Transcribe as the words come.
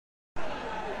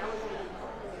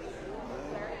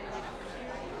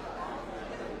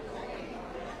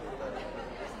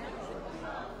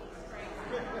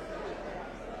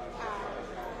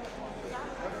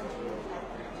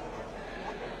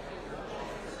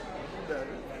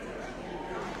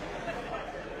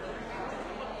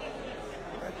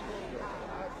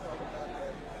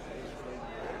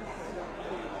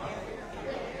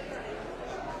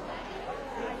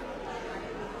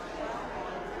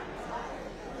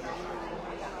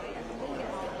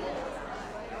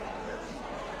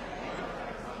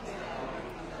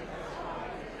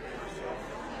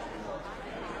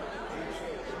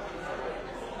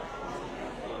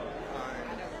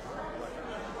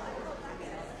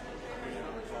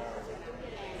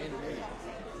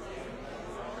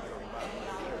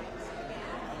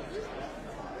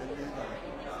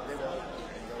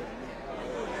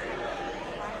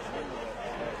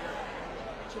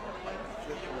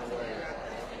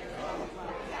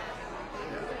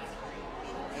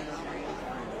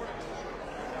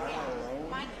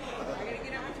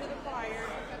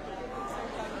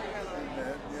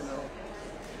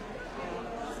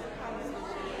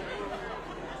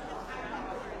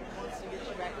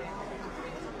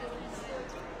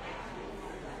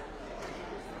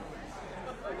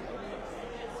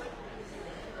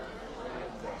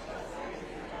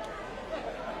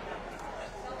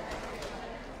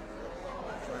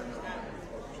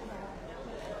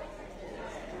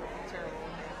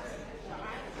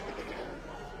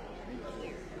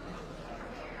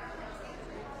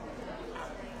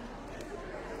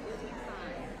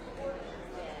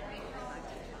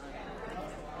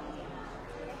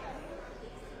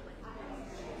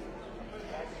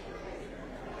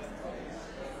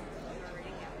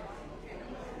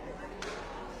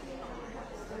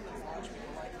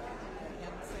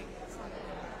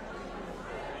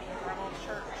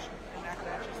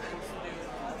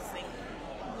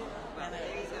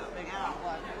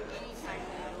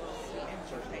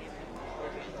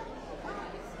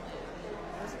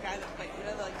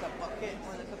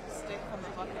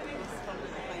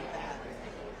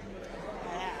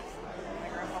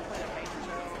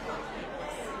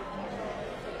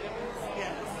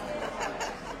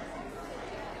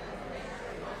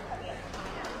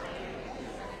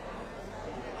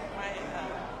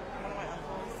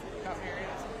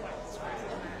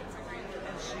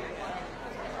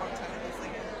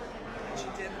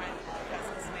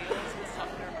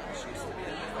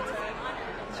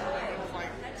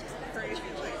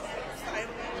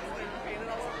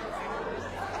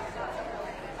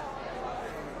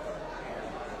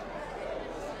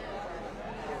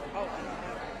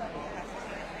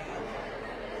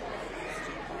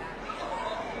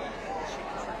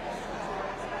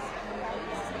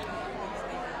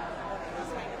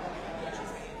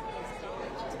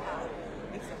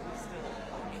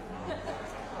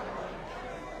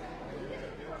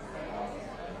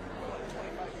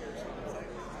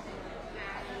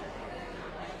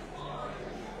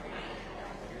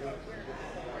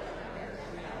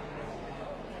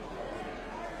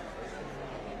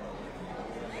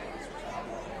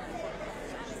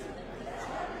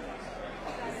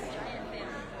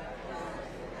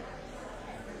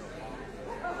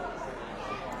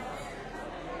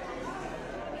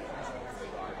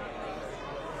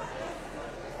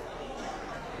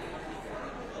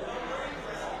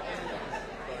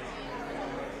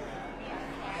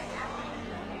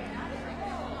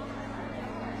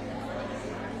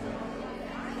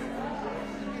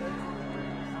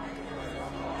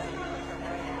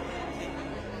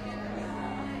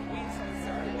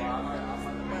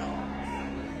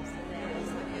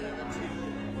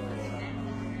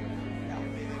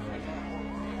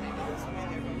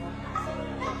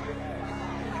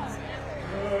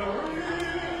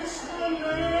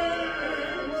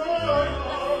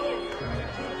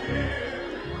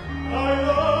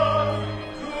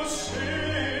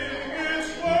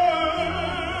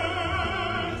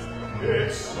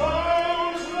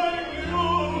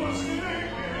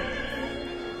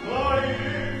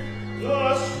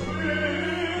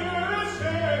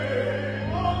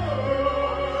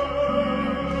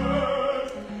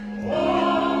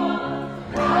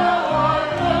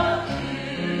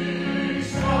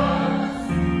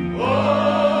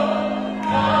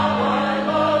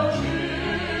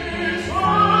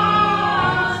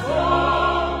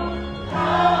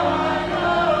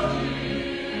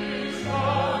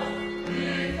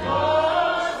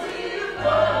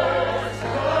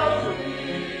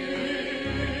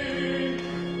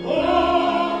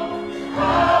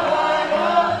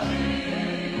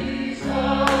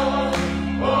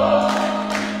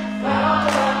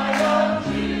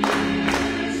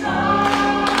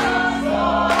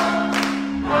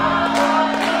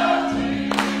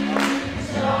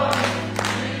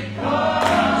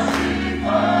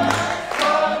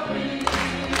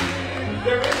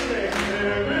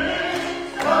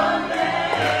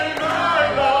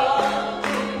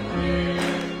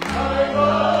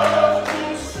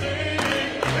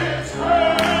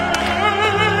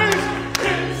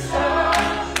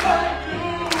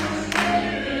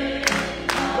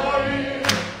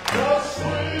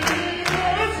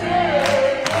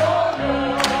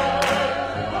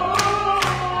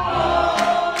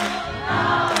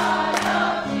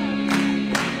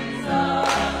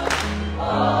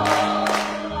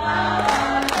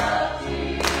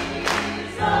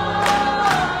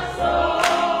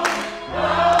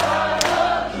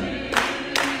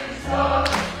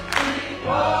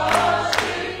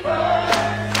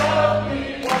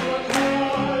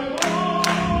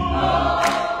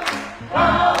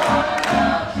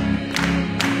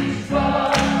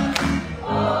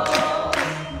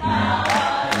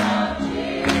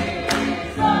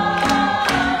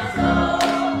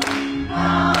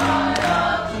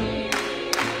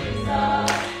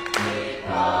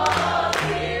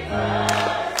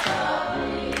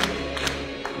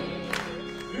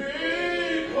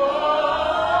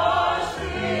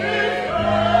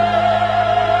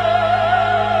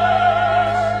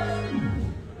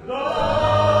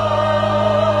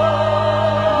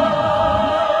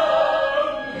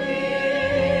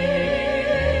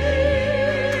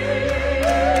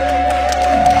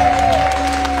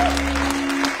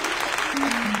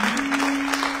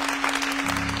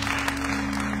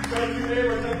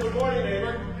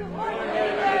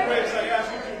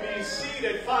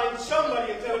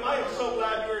somebody and tell them, I am so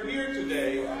glad you're here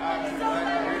today.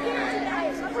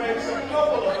 Friends, a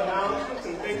couple of announcements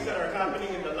and things that are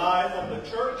happening in the life of the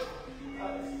church.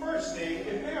 First thing,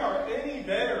 if there are any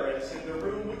veterans in the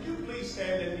room, would you please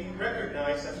stand and be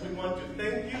recognized as we want to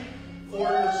thank you for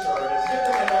your service. Give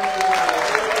them a round of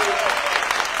applause.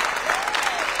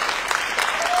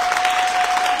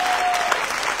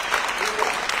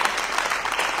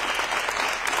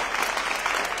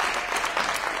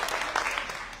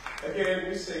 Again,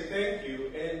 we say thank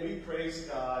you and we praise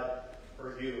God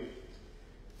for you.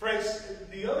 Friends,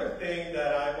 the other thing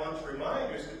that I want to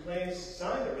remind you is to please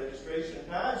sign the registration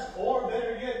pads, or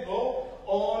better yet, go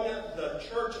on the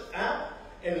church app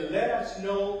and let us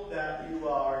know that you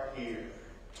are here.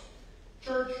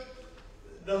 Church,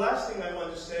 the last thing I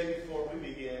want to say before we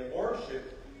begin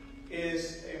worship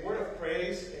is a word of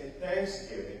praise and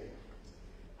thanksgiving.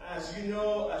 As you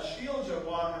know, Ashil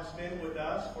Jawad has been with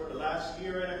us for the last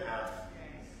year and a half.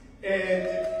 And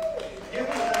give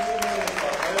him a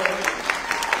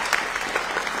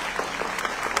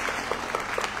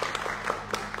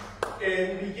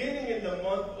and beginning in the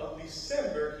month of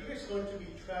December, he is going to be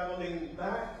traveling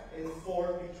back and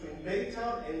forth between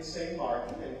Baytown and St.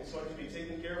 Martin, and he's going to be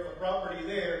taking care of a property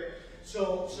there.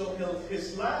 So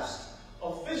his last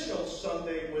official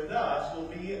Sunday with us will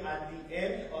be at the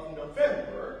end of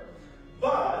November.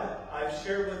 But I've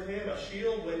shared with him,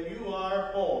 Ashil, when you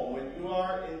are home, when you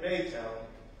are in Baytown,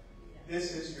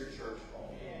 this is your church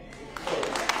home. So,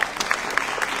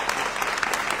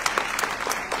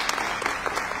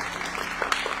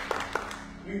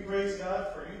 we praise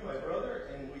God for you, my brother,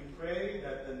 and we pray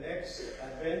that the next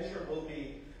adventure will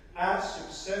be as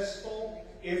successful,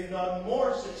 if not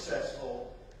more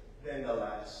successful, than the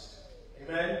last.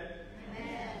 Amen?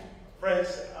 Amen.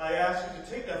 Friends, I ask you to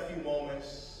take a few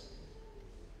moments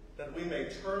that we may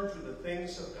turn to the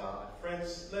things of God.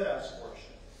 Friends, let us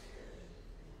worship.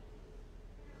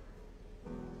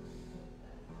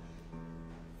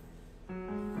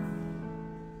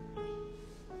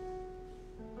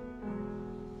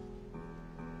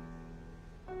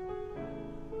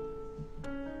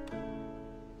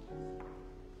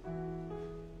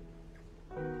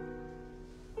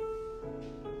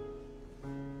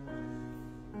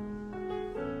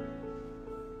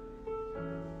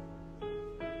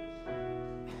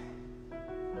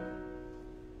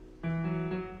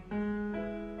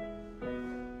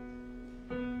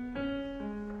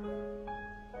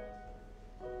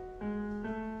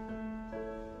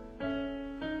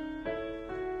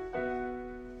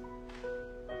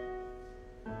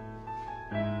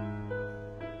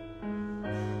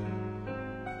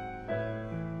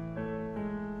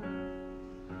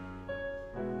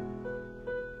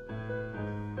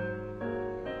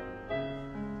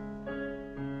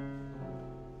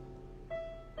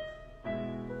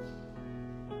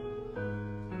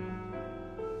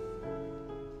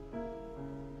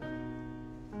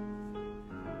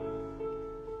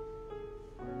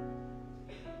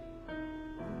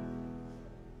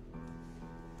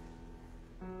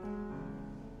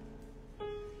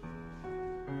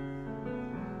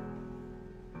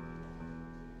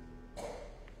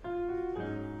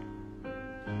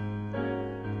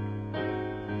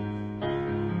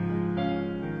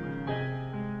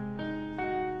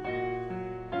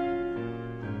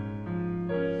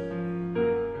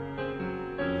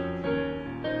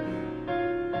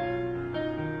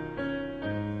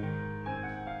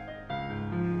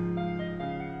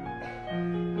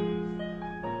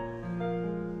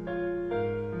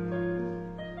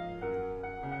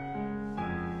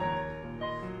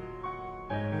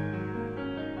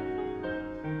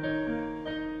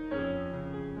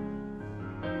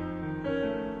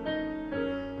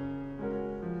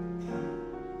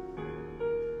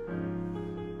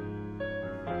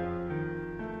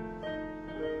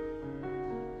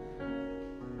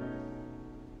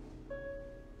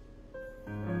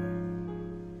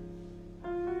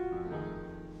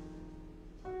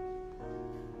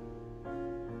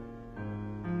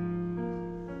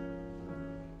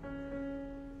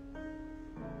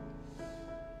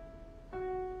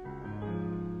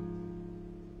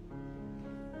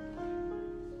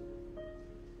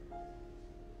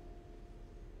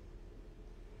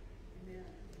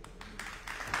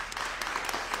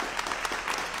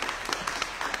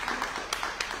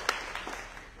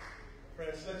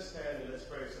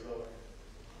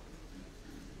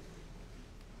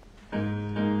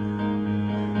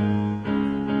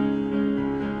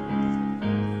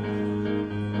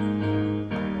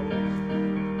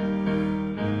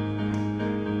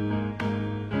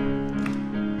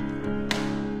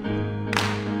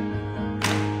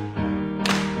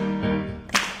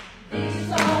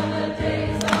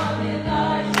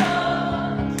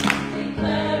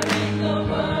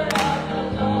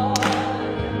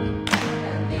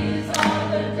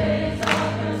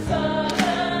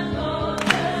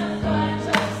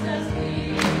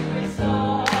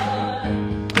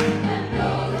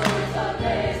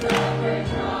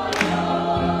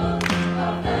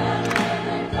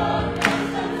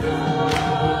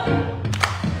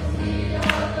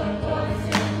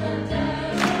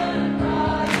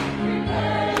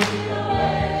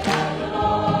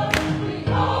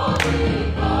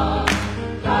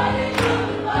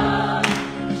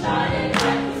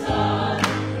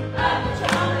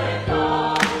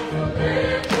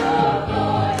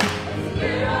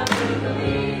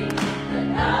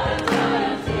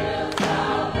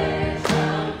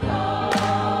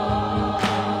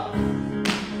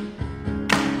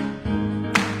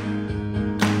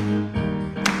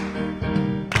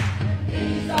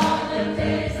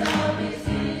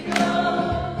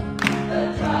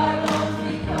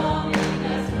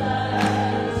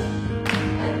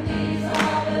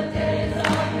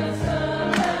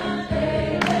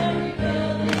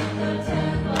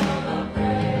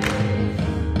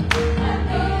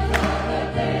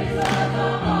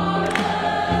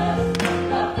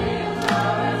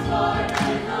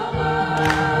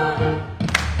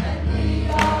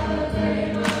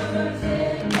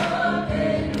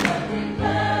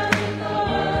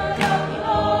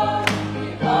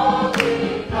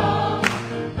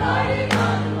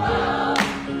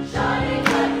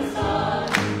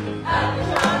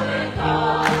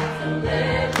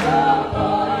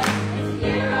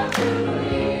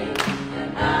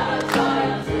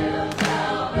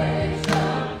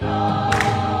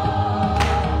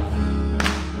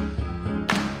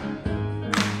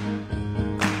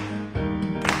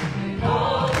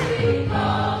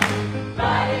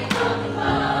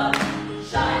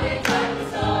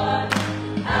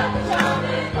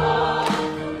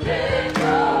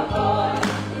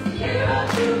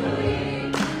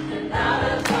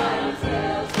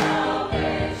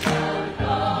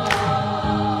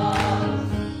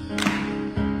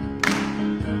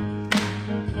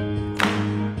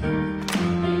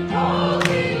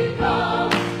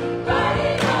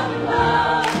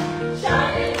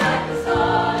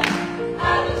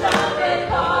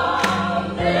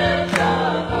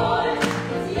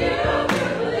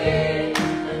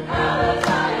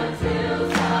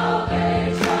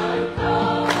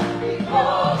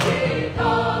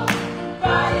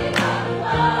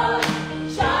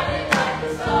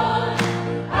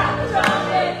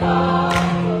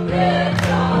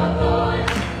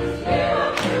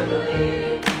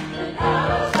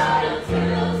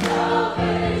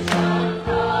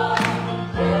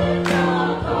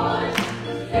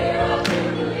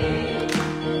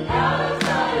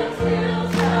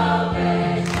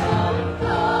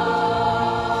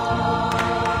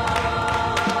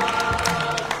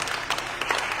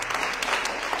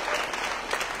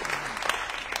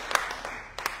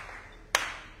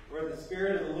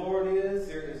 Lord is,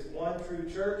 there is one true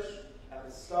church,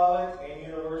 apostolic and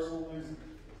universal, whose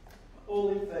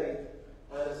holy faith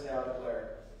let us now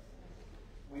declare.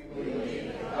 We believe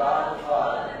in God the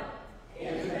Father,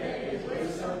 infinite in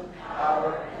wisdom,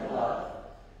 power, and love,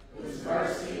 whose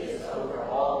mercy is over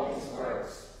all his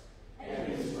works, and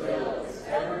whose will is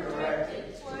ever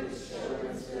directed to his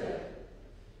children's good.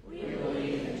 We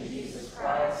believe in Jesus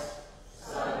Christ,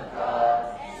 Son of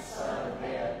God and Son of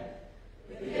Man,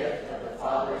 the gift of the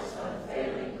Father's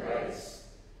unfailing grace,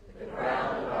 the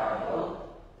ground of our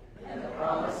hope, and the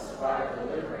promise of our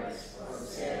deliverance from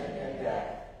sin and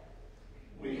death.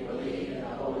 We believe in the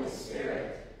Holy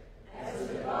Spirit as a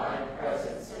divine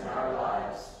presence in our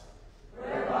lives,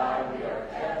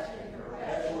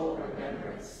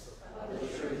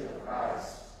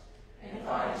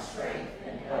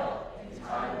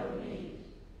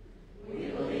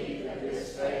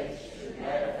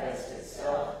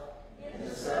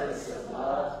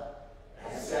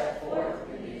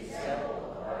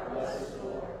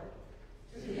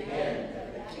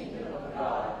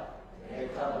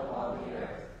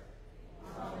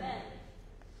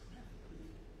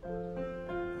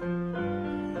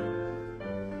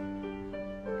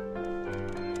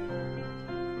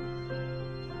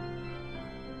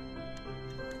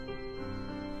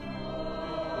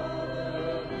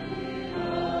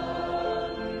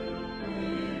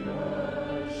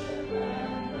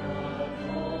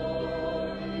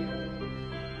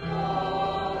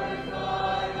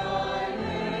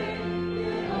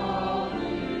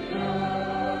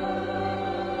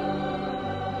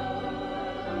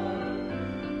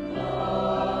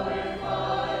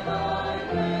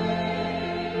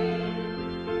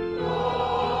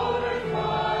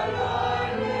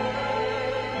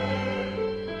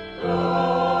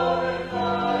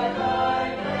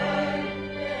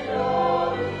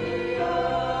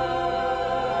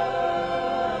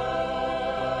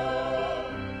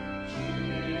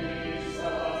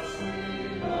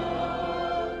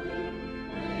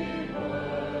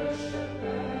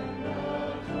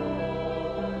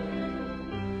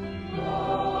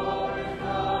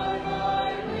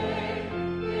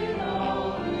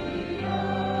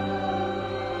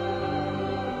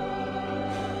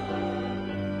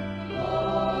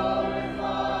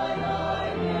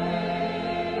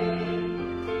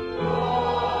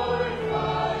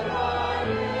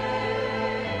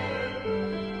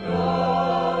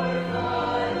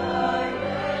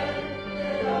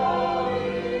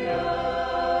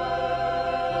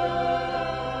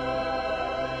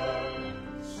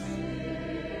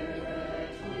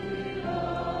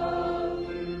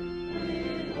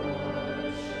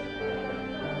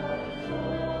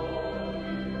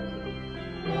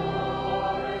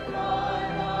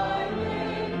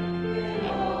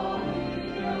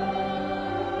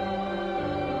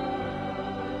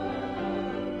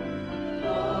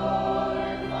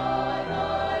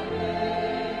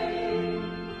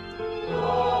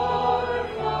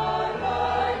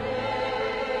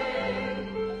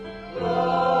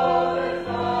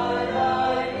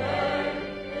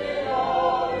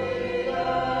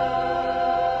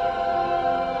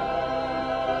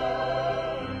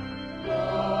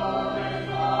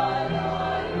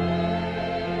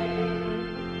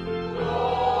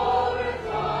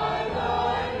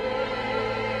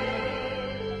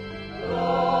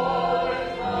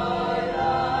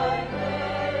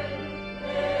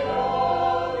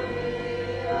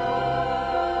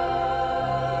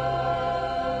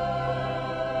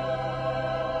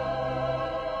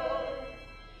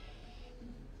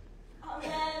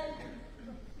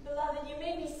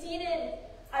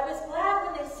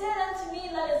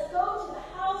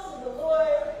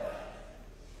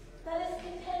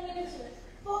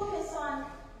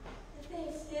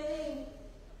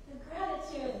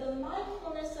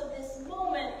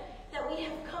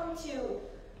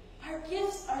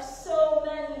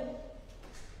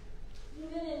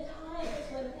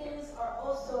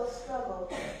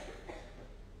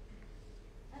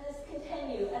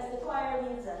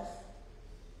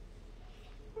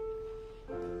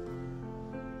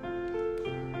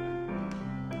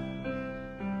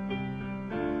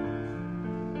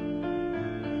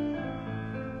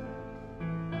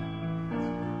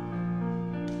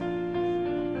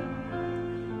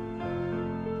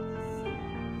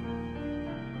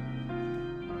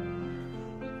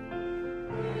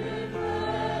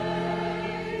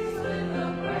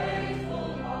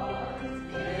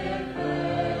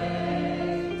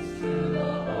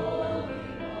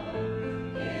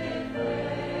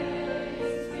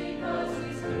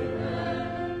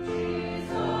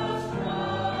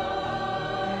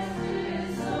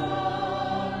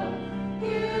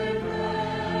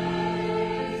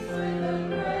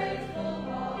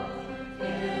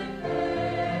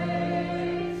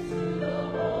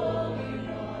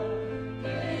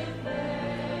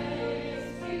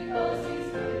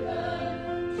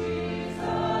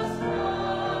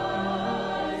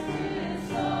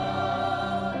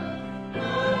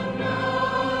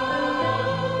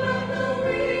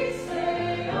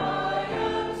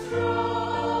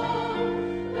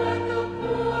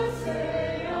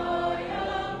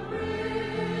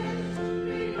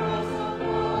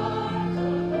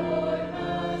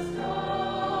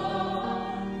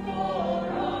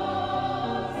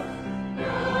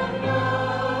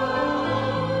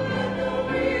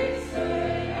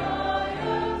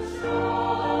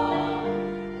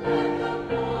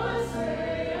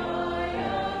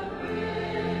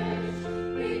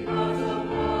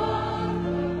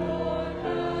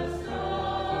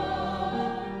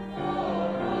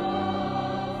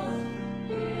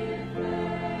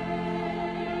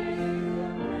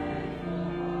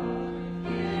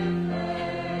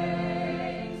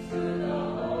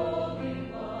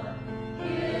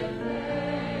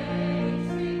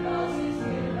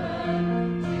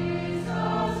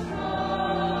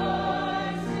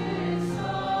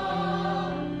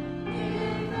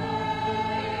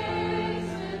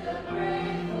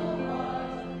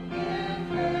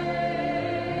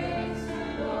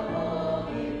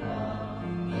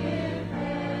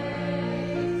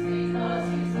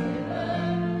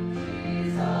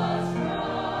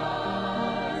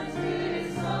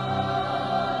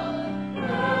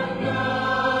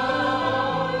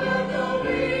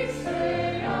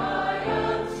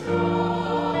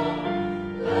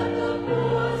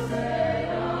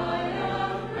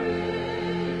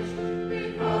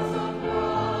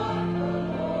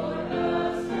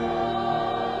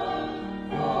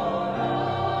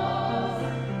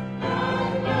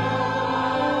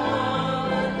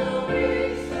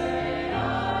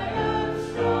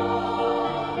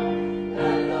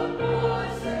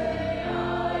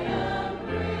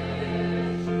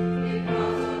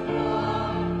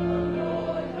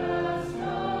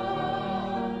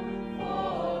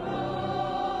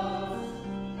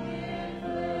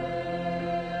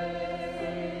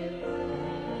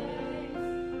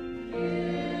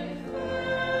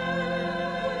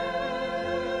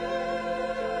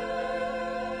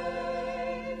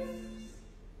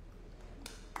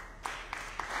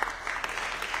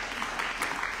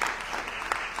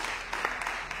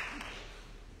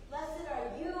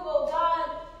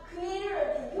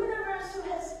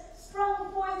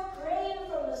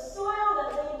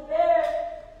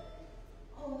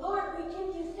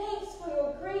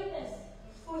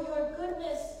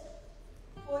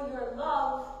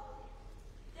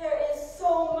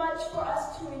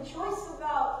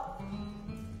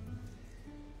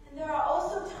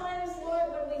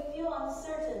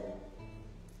 prison.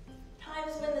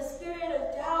 Times when the spirit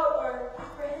of doubt or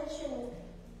apprehension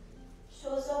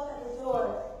shows up at the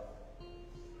door.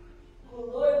 Oh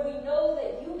Lord, we know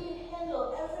that you can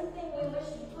handle everything we wish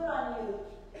to put on you,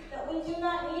 that we do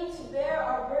not need to bear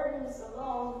our burdens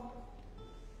alone.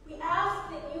 We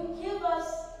ask that you give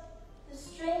us the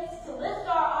strength to lift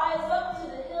our eyes up to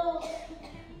the hills,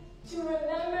 to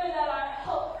remember that our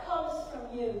help comes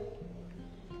from you.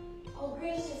 Oh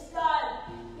gracious God,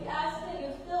 we ask that you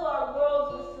fill our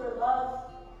world with your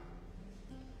love,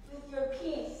 with your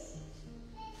peace,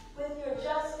 with your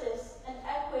justice and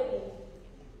equity.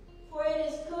 For it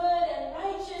is good and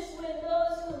righteous when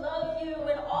those who love you,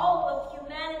 when all of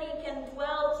humanity can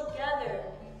dwell together,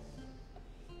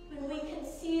 when we can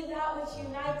see that which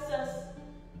unites us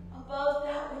above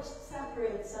that which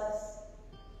separates us.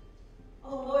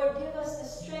 Oh Lord, give us the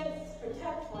strength to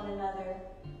protect one another,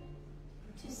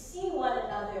 to see one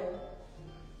another,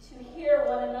 to hear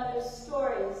one another's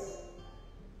stories.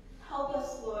 Help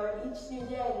us, Lord, each new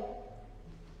day.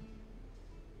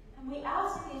 And we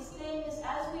ask these things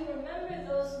as we remember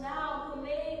those now who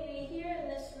may be here in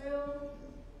this room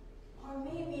or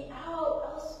may be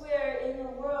out elsewhere in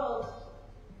the world.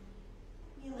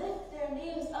 We lift their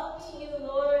names up to you,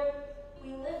 Lord.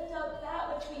 We lift up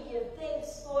that which we give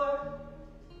thanks for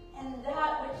and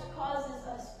that which causes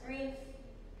us grief.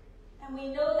 And we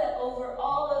know that over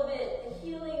all of it, the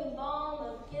healing balm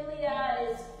of Gilead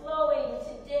is flowing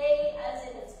today as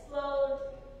it has flowed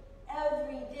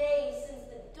every day since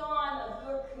the dawn of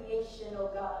your creation, O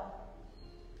God.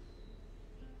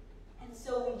 And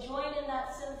so we join in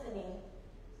that symphony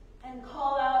and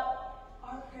call out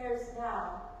our prayers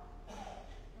now.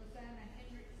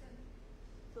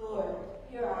 Lord,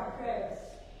 hear our prayers.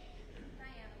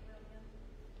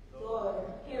 Lord,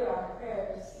 hear our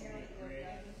prayers.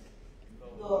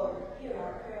 Lord, hear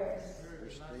our prayers.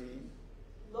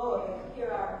 Lord,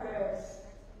 hear our prayers.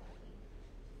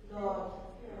 Lord,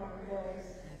 hear our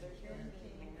prayers.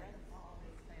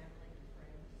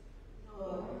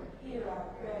 Lord, hear our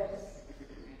prayers.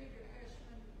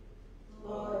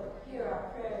 Lord, hear our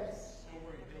prayers.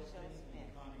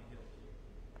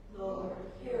 Lord,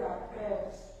 hear our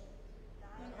prayers.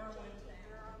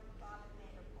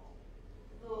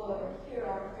 Lord, hear our prayers. Lord, hear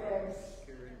our prayers.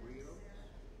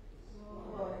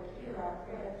 Lord, hear our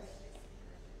prayers.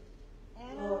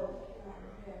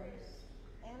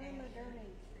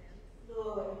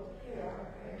 Lord, hear our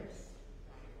prayers.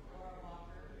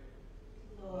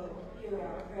 Lord, hear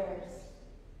our prayers.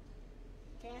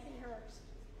 Kathy Herbst.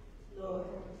 Lord,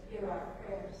 hear our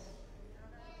prayers.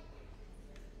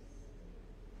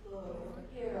 Lord,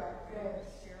 hear our prayers.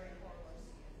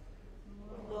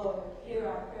 Lord, hear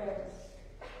our prayers.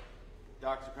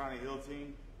 Dr. Connie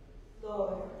Hiltine.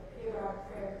 Lord, hear our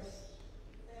prayers.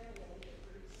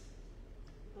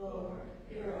 Lord,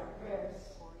 hear our prayers.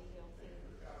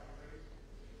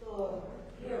 Lord,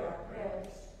 hear our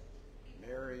prayers.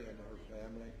 Mary and her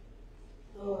family.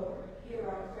 Lord, hear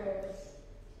our prayers.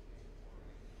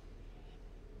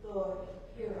 Lord,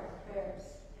 hear our prayers.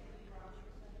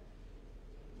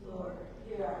 Lord,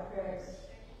 hear our prayers.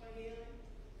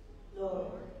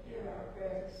 Lord, hear our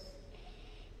prayers.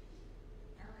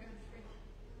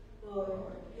 Lord,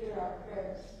 hear our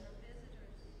prayers.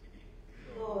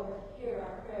 Lord, hear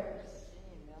our prayers.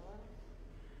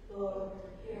 Lord,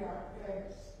 hear our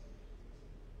prayers.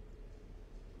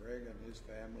 Greg and his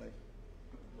family.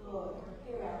 Lord,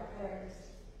 hear our prayers.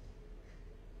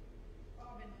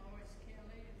 Bob and Lois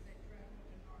Kelly as they travel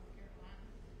to North Carolina.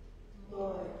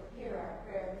 Lord, hear our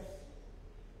prayers.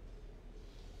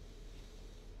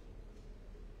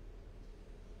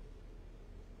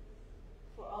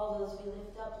 For all those we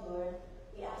lift up, Lord,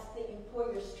 we ask that you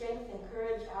pour your strength and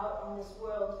courage out on this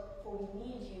world, for we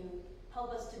need you.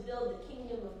 Help us to build the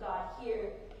kingdom of God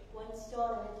here, one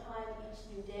stone at a time each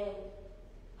new day.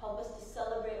 Help us to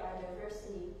celebrate our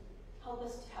diversity. Help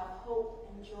us to have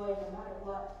hope and joy no matter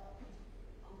what.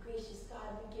 Oh, gracious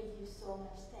God, we give you so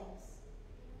much thanks.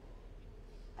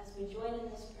 As we join in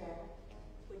this prayer,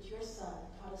 which your Son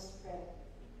taught us to pray.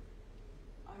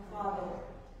 Our Father,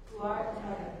 who art in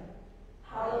heaven,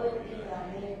 hallowed be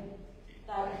thy name.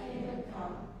 Thy kingdom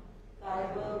come,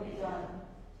 thy will be done,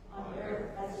 on earth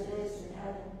as it is in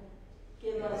heaven.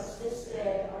 Give us this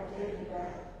day our daily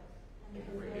bread, and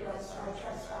forgive us our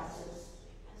trespasses,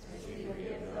 as we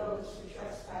forgive those who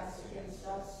trespass against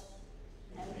us.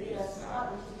 And lead us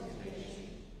not into temptation,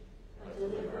 but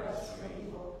deliver us from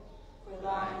evil. For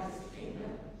thine is the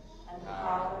kingdom, and the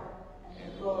power,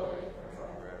 and the glory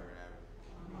forever.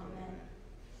 Amen.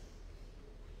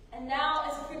 And now,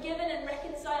 as a forgiven and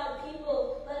reconciled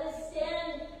people, let us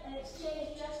stand and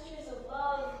exchange gestures of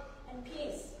love and peace.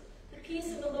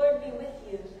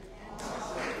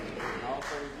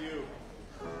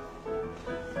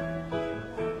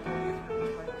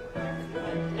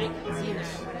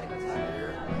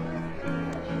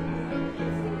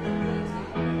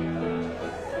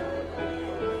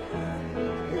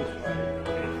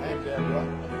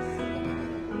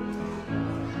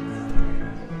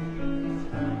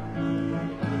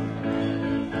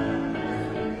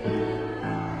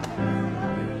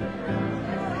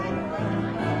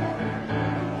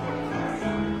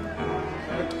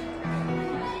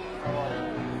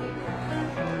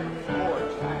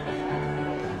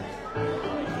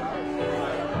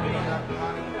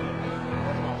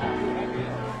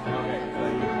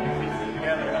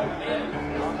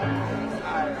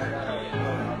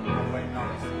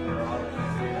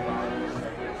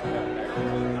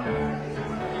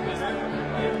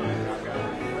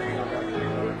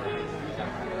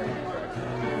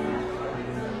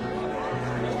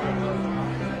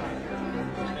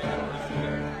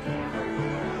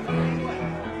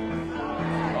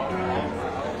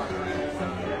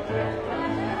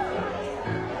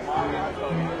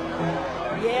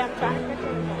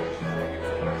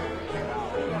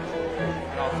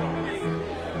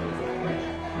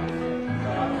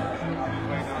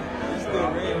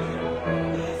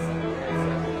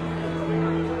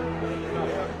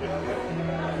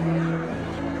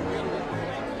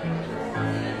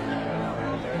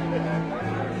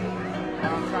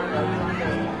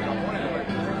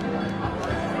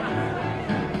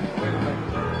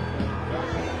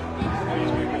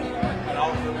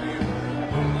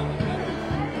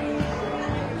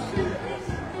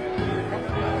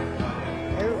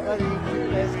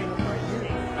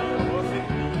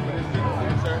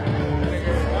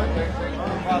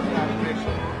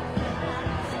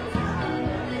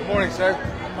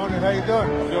 sir? Tony, how you doing?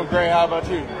 I'm doing great. How about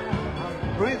you?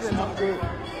 Breathing, I'm good.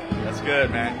 That's good,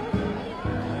 man.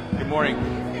 Good morning.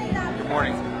 Good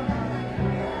morning.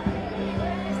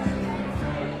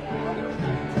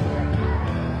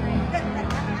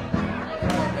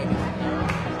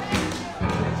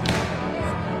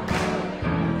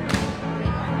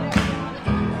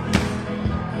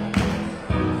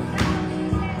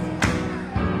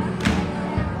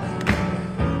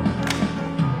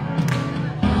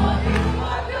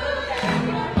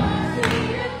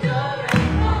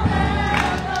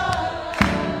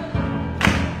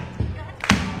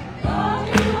 Lord,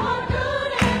 you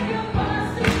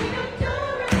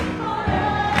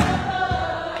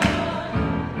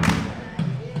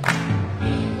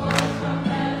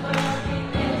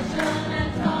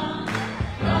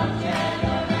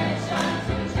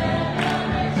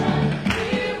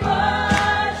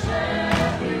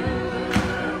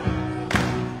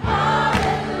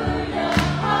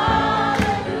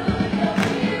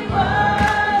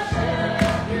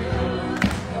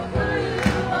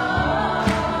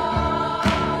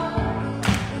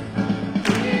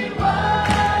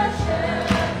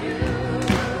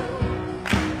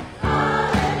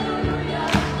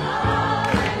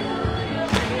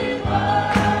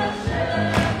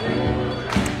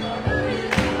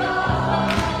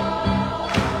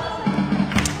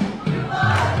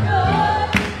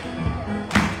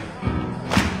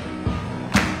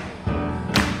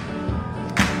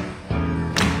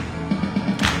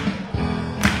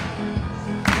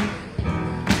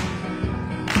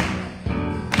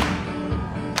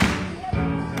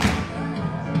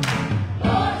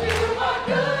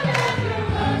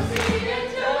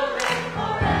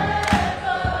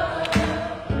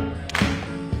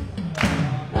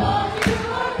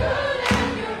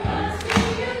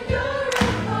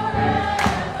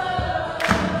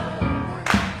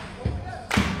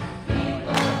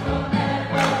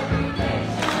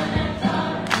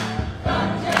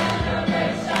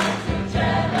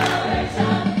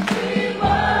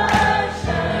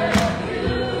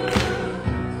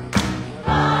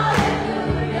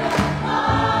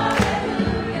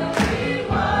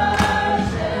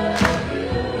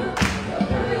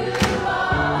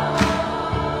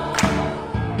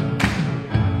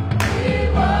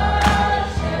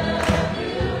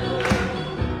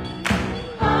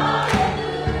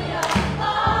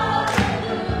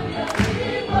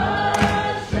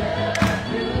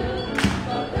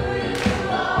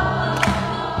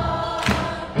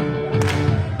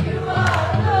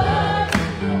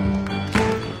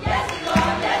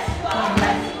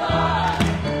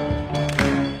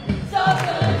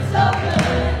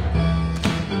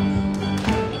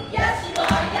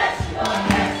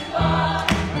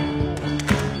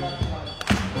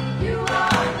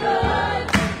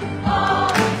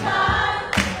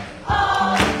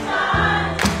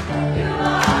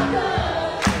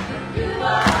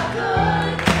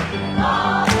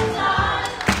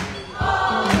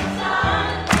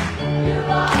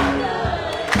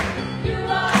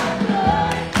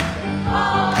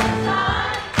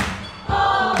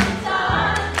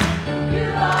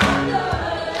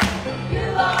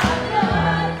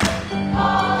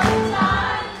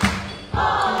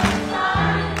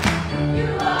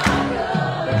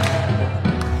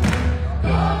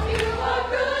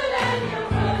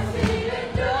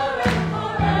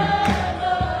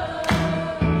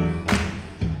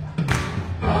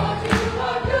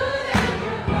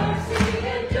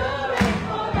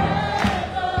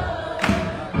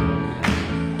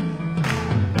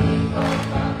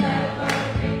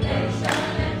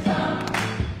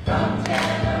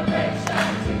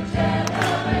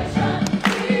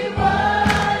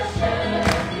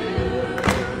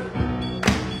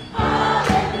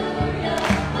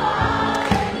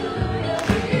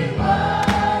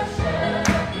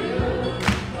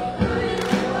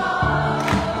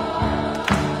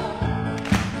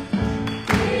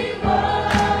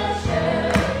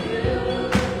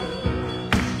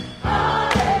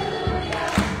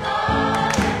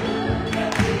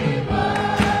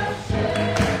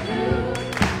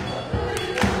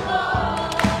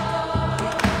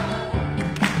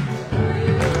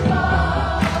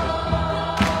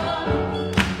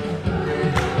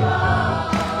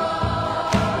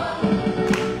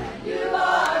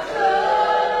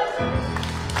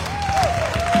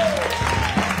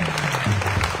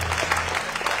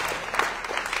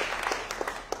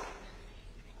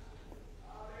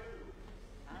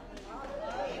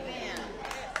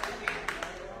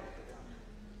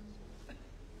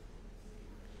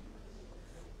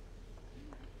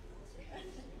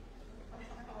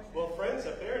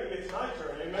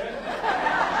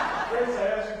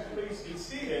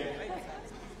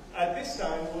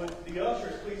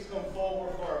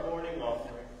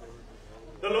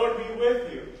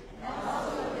with you.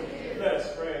 Let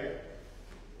us pray.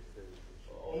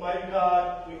 Almighty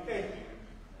God, we thank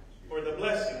you for the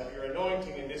blessing of your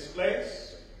anointing in this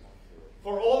place,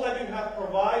 for all that you have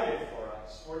provided for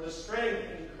us, for the strength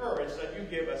and courage that you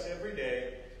give us every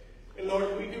day. And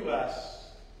Lord, we do ask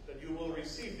that you will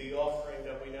receive the offering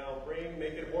that we now bring,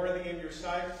 make it worthy in your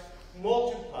sight,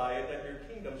 multiply it, that your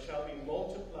kingdom shall be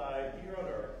multiplied here on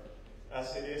earth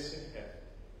as it is in heaven.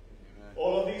 Amen.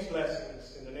 All of these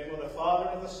blessings in the name of the Father,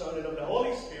 and of the Son, and of the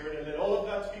Holy Spirit, and let all of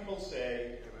God's people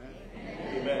say,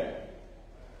 Amen. Amen.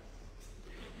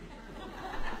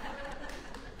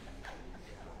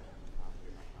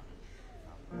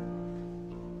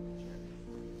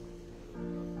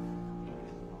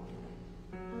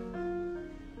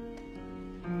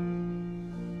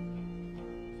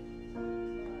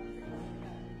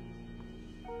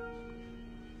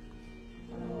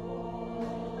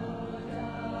 Lord,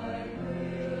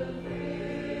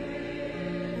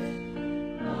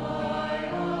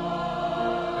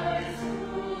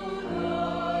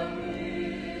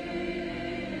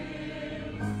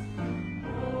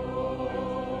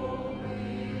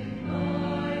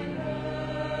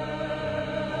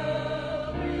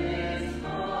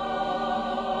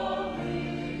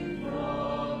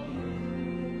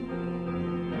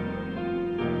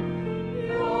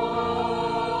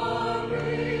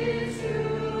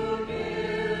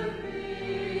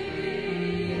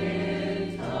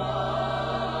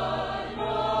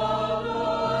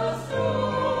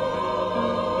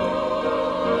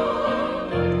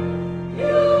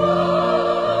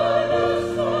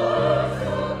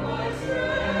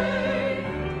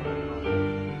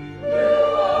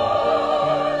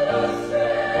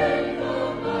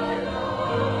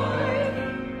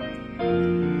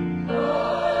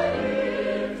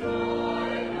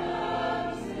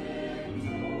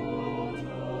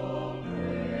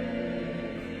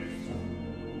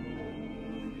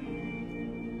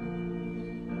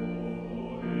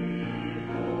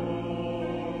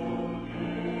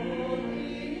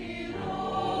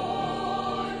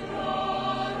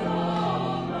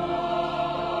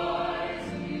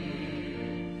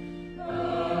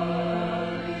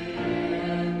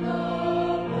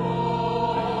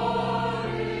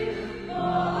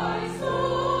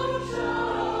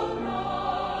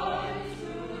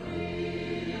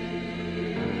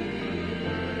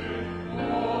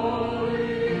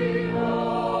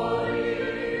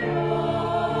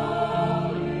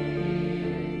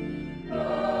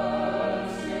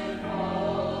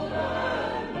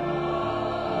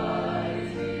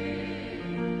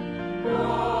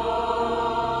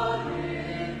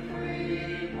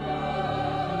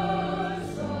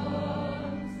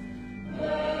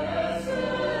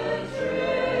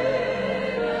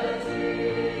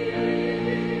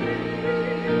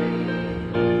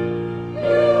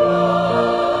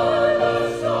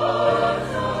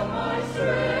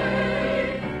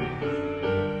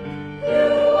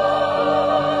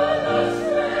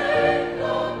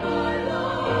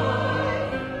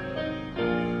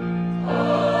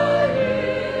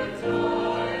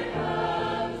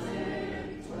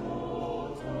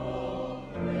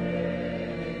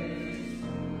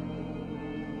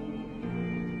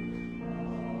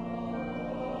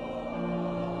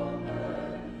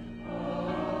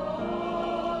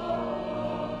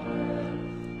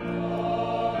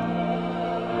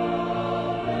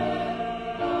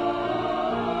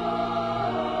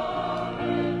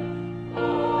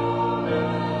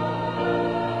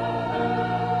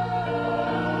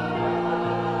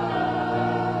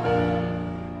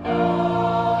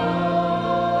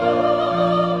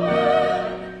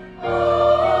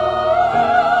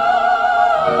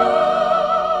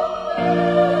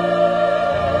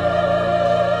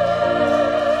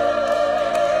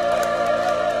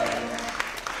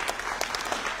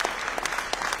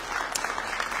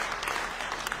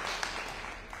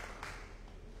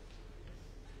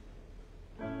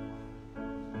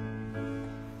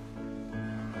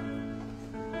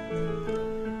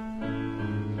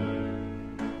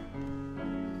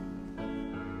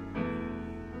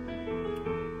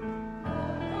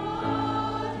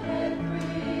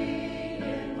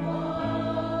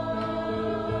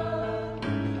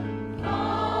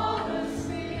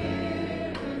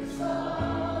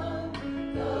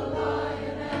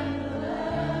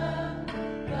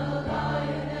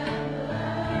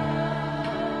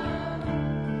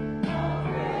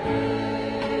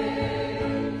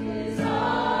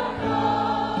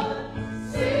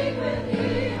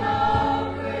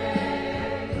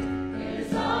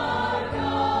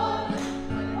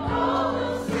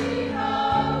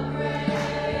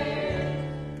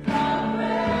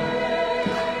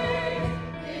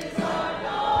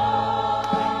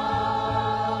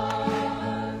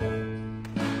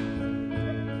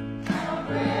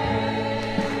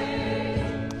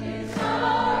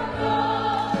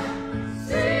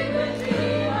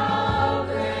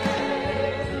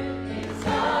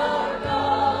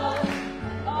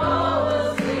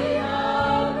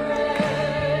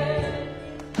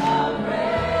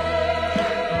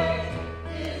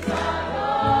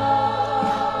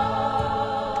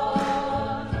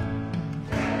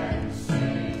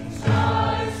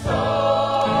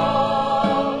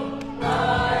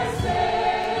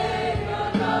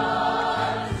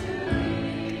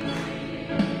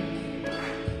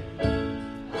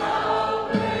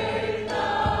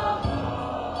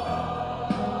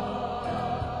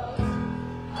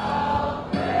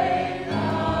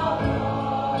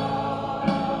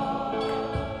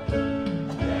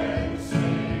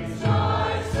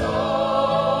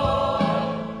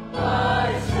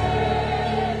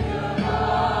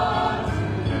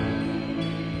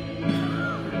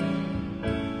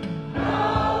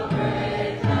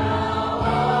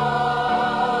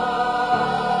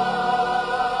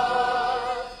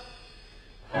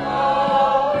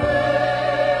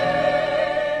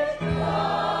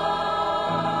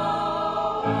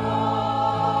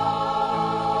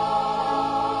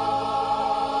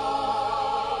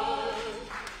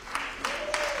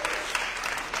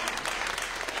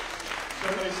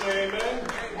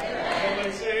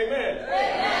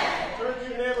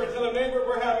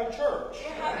 having church.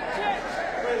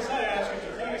 Friends, I ask you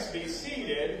to please be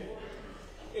seated.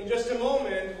 In just a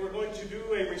moment, we're going to do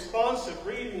a responsive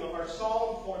reading of our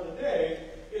psalm for the day.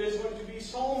 It is going to be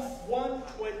Psalm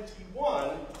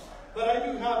 121, but I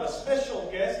do have a special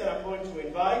guest that I'm going to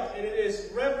invite, and it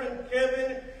is Reverend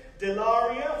Kevin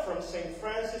Delaria from St.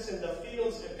 Francis in the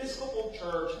Fields Episcopal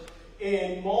Church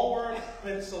in Malvern,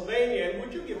 Pennsylvania. And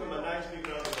would you give him a nice big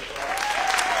round of applause?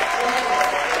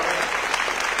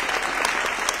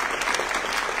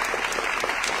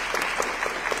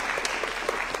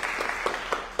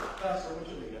 Pastor, would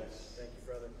you lead us? Thank you,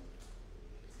 brother.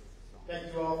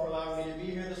 Thank you all for allowing me to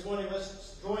be here this morning.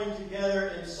 Let's join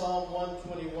together in Psalm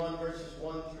 121, verses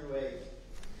 1 through 8.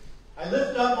 I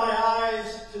lift up my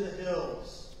eyes to the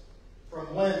hills.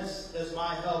 From whence does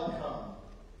my help come?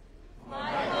 My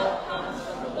help comes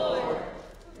from the Lord,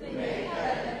 who made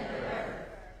heaven and earth.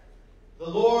 The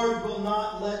Lord will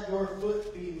not let your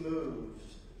foot be moved.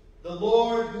 The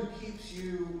Lord who keeps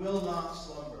you will not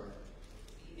slumber.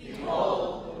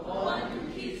 Behold, the one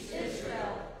who keeps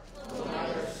Israel will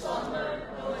neither slumber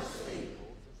nor sleep.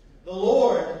 The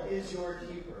Lord is your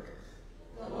keeper.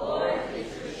 The Lord is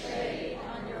your shade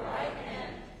on your right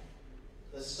hand.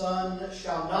 The sun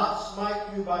shall not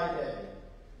smite you by day,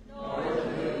 Nor the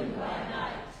moon by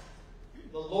night.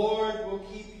 The Lord will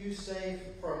keep you safe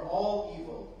from all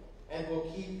evil and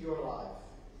will keep your life.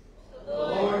 The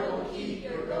Lord will keep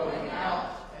your going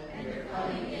out and your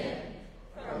coming in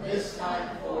from this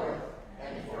time forth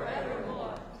and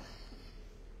forevermore.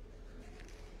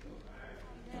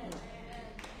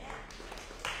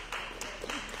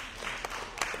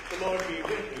 The Lord be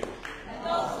with you. And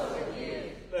also with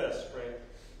you. Let us pray.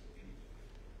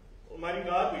 Almighty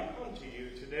God, we come to you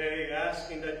today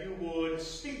asking that you would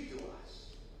speak to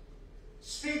us.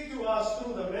 Speak to us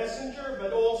through the messenger,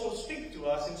 but also speak to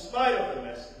us in spite of the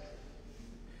messenger.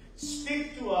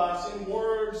 Speak to us in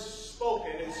words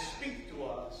spoken, and speak to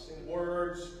us in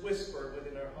words whispered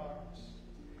within our hearts.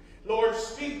 Lord,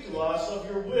 speak to us of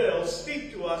your will.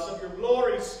 Speak to us of your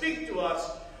glory. Speak to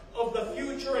us of the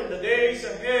future and the days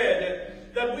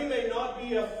ahead, that we may not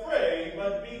be afraid,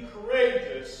 but be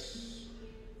courageous.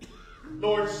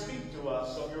 Lord, speak to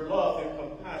us of your love and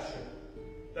compassion,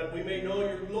 that we may know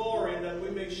your glory and that we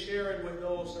may share it with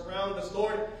those around us.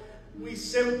 Lord, we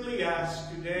simply ask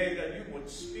today that you would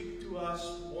speak to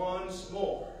us once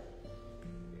more,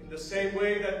 in the same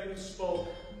way that you spoke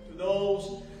to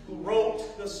those who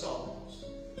wrote the Psalms,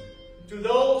 to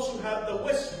those who had the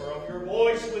whisper of your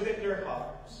voice within their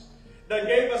hearts, that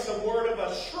gave us a word of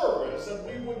assurance that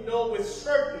we would know with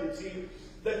certainty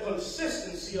the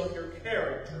consistency of your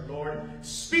character. Lord,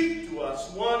 speak to us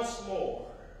once more,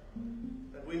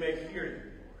 that we may hear you,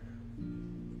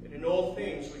 Lord. And in all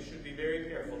things we should be very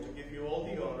careful to give you all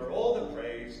the honor, all the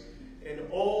praise, and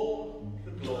all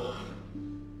the glory.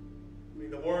 May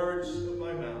the words of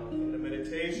my mouth and the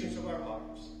meditations of our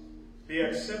hearts be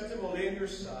acceptable in your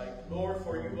sight, Lord,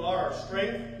 for you are our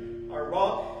strength, our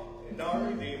rock, and our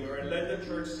Redeemer. And let the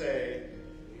church say,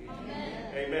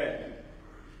 Amen. Amen.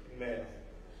 Amen.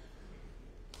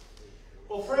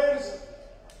 Well, friends,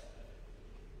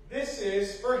 this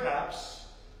is perhaps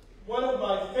one of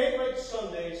my favorite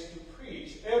Sundays to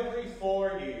preach every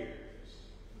 4 years.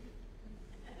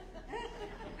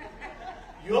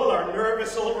 You all are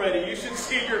nervous already. You should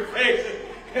see your faces.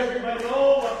 Everybody,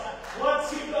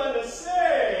 what's he going to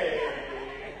say?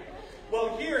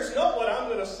 Well, here's not what I'm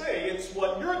going to say. It's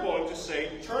what you're going to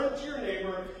say. Turn to your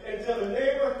neighbor and tell the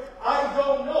neighbor, I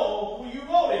don't know who you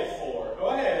voted for. Go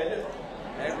ahead.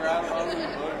 Neighbor, I don't know who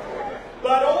you voted for.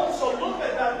 But also look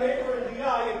at that neighbor in the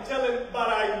eye and tell him, but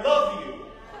I love you.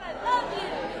 I love you.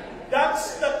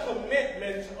 That's the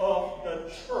commitment of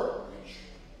the church.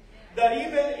 That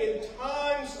even in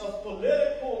times of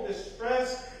political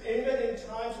distress, even in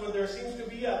times where there seems to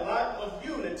be a lack of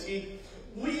unity,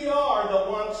 we are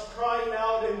the ones crying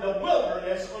out in the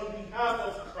wilderness on behalf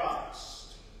of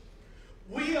Christ.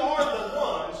 We are the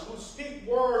ones who speak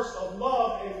words of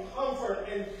love and comfort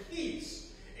and peace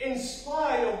in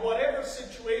spite of whatever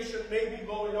situation may be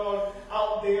going on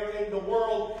out there in the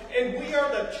world. And we are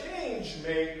the change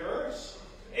makers,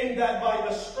 in that by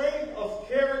the strength of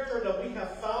character that we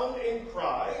have found in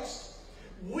Christ,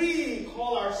 we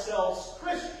call ourselves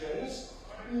Christians,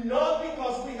 not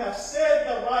because we have said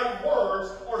the right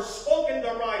words or spoken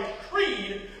the right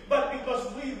creed, but because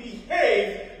we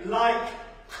behave like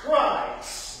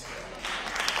Christ.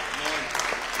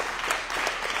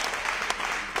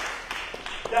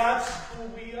 That's who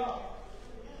we are.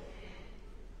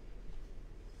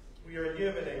 We are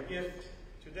given a gift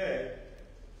today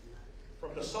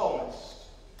from the psalmist.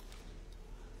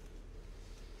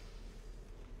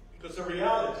 Because the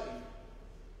reality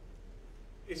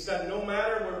is that no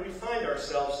matter where we find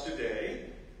ourselves today,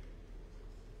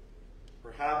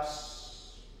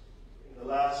 perhaps in the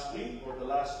last week, or the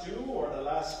last 2, or the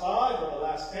last 5, or the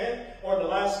last 10, or the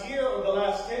last year, or the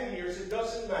last 10 years, it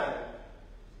doesn't matter.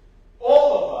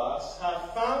 All of us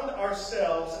have found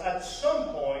ourselves at some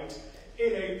point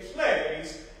in a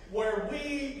place where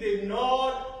we did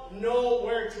not know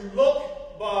where to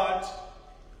look but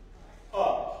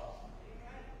up.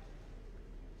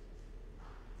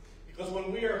 Because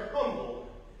when we are humbled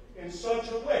in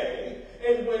such a way,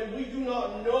 and when we do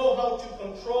not know how to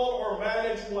control or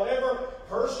manage whatever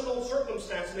personal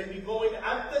circumstance may be going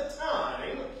at the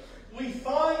time, we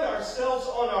find ourselves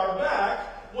on our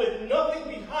back with nothing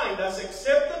behind us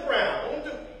except the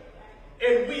ground,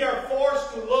 and we are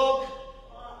forced to look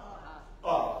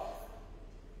up.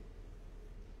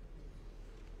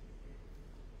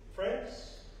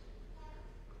 Friends,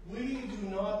 we do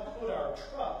not put our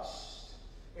trust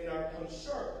and our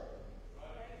concern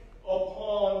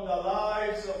upon the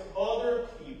lives of other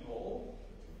people.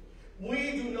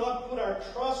 We do not put our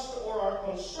trust or our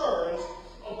concerns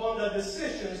upon the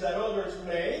decisions that others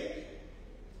make.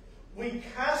 We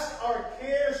cast our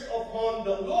cares upon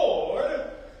the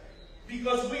Lord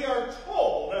because we are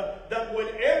told that when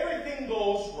everything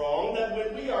goes wrong, that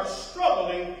when we are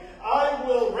struggling, I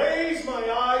will raise my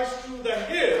eyes to the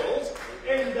hills,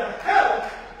 and the help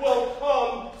will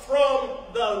come from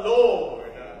the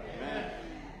Lord. Amen.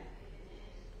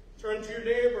 Turn to your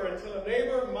neighbor and tell a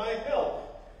neighbor, my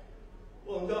help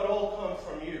will not all come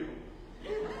from you.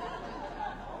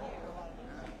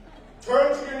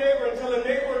 Turn to your neighbor and tell a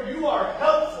neighbor, you are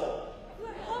helpful,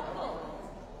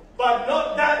 but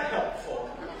not that helpful.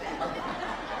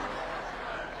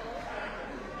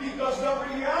 Because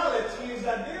the reality is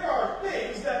that there are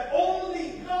things that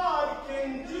only God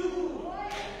can do.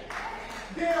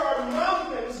 There are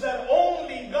mountains that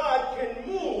only God can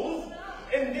move,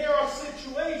 and there are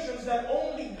situations that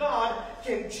only God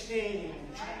can change.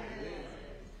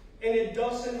 And it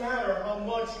doesn't matter how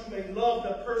much you may love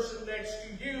the person next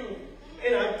to you.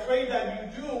 And I pray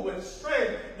that you do with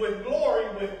strength, with glory,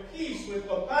 with peace, with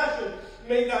compassion.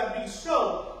 May that be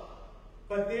so.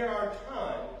 But there are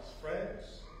times,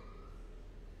 friends,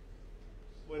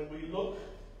 when we look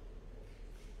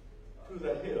to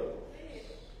the hill,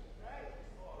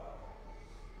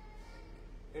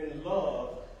 and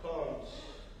love comes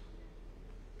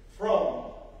from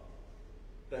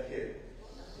the hill.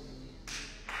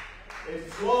 It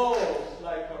flows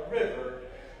like a river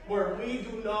where we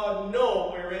do not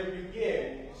know where it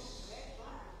begins.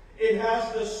 It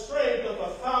has the strength of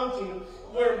a fountain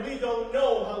where we don't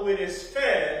know how it is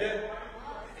fed.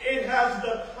 It has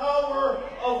the power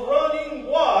of running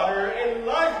water and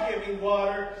life-giving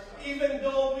water, even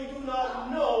though we do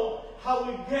not know how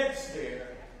it gets there.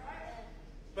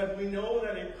 But we know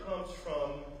that it comes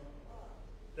from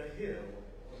the hill.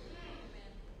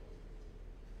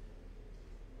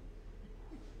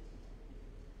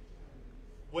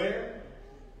 Where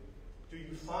do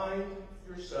you find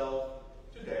yourself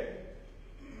today?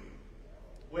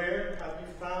 Where have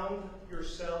you found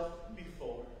yourself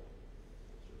before?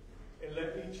 And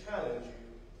let me challenge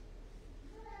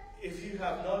you. If you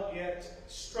have not yet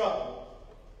struggled,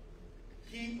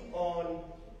 keep on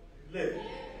living.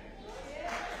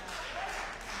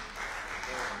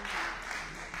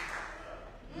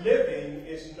 Living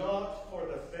is not for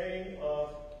the faint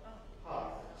of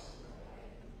heart.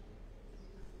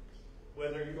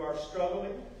 Whether you are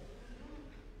struggling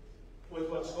with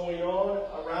what's going on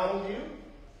around you,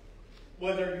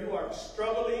 whether you are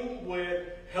struggling with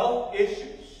health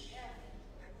issues,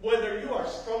 whether you are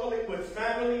struggling with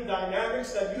family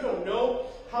dynamics that you don't know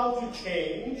how to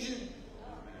change,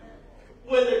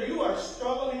 whether you are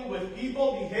struggling with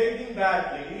people behaving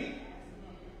badly,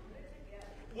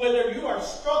 whether you are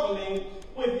struggling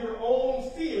with your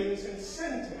own feelings and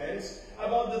sentiments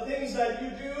about the things that you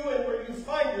do and where you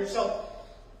find yourself.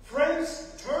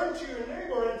 Friends, turn to your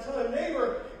neighbor and tell a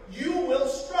neighbor, you will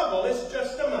struggle. It's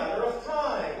just a matter of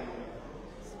time.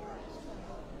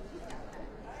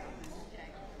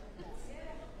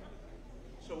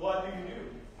 So what do you do?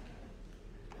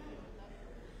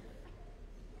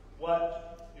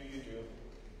 What do you do?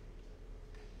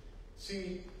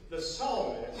 See, the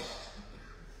psalmist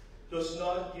does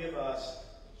not give us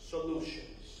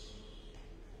solutions.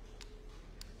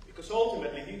 Because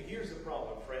ultimately, here's the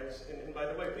problem, friends. And by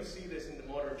the way, we see this in the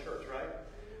modern church, right?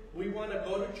 We want to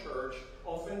go to church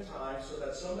oftentimes so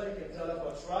that somebody can tell us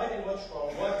what's right and what's wrong,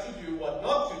 what to do, what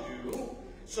not to do,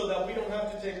 so that we don't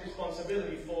have to take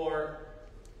responsibility for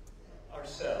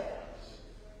ourselves.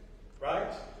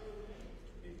 Right?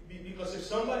 Because if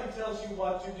somebody tells you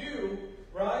what to do,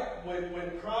 right?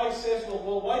 When Christ says,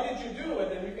 well, why did you do it?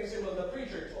 Then you can say, well, the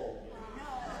preacher told me.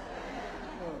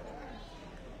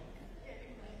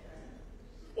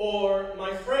 Or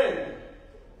my friend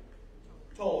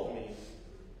told me.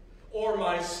 Or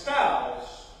my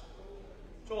spouse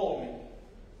told me.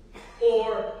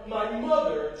 Or my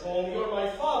mother told me. Or my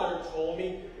father told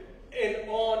me. And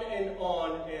on and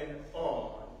on and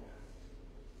on.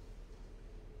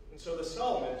 And so the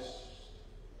psalmist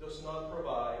does not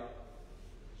provide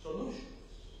solutions.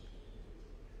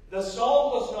 The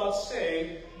psalm does not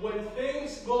say, when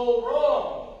things go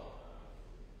wrong,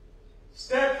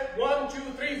 step 1, 2,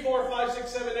 3, 4, 5, 6,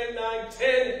 7, 8, 9,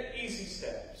 10 easy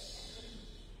steps.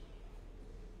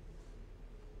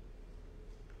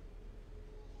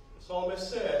 The psalmist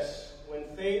says, when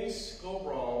things go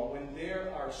wrong, when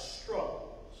there are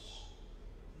struggles,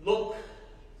 look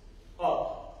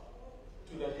up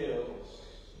to the hills.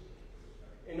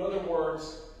 In other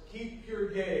words, keep your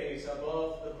gaze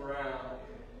above the ground.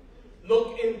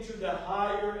 Look into the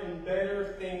higher and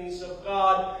better things of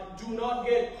God. Do not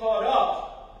get caught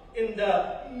up in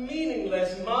the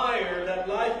meaningless mire that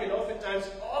life can oftentimes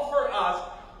offer us,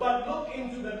 but look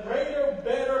into the greater,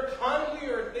 better,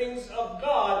 kindlier things of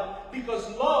God, because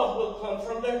love will come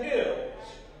from the hills.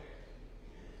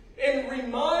 And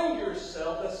remind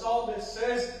yourself, the psalmist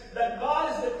says, that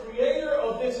God is the creator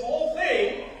of this whole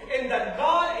thing, and that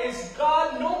God is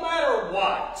God no matter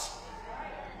what.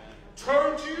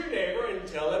 Turn to your neighbor and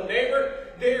tell him, neighbor,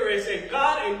 there is a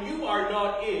God and you are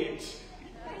not it.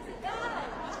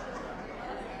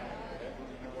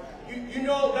 You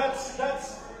know, that's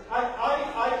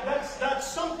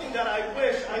something that I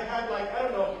wish I had, like, I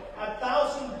don't know,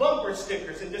 1,000 bumper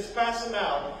stickers and just pass them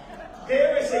out.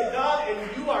 There is a God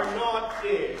and you are not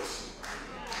it.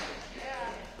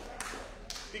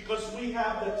 Because we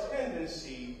have the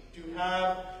tendency to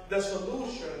have the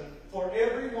solution for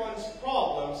everyone's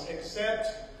problems except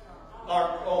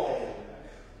our own.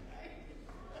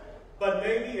 But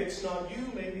maybe it's not you,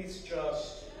 maybe it's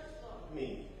just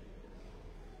me.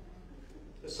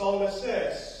 The psalmist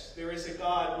says there is a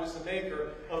God who is the maker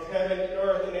of heaven and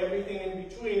earth and everything in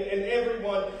between and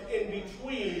everyone in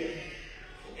between.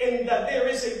 And that there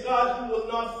is a God who will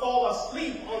not fall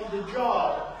asleep on the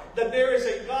job. That there is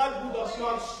a God who does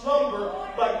not slumber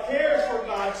but cares for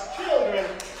God's children.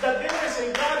 That there is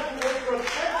a God who will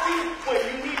protect you when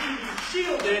you need to be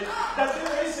shielded. That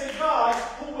there is a God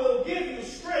who will give you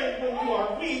strength when you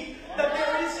are weak. That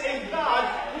there is a God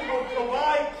who will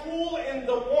provide cool in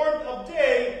the warmth of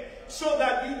day so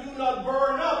that you do not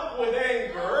burn up with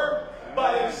anger,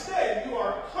 but instead you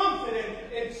are confident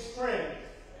in strength.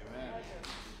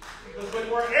 Because when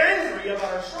we're angry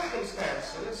about our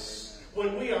circumstances,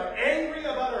 when we are angry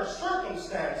about our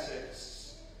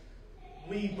circumstances,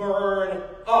 we burn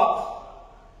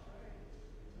up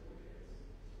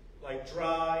like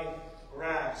dry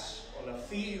grass on a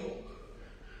field.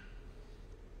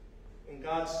 And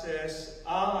God says,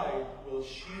 I will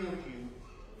shield you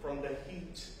from the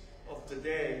heat of the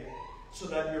day, so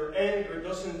that your anger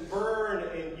doesn't burn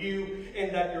in you,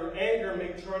 and that your anger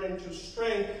may turn into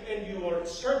strength, and your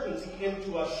certainty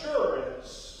into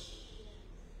assurance.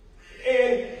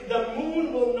 And the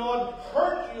moon will not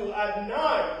hurt you at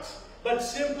night, but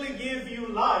simply give you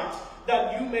light,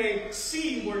 that you may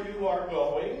see where you are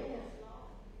going.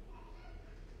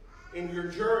 In your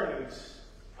journeys,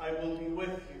 I will be with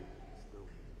you.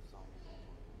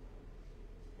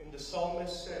 And the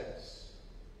psalmist says,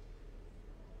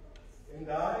 and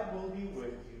I will be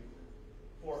with you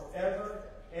forever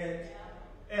and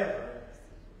ever.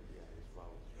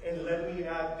 And let me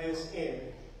add this in.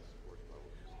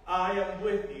 I am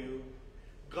with you,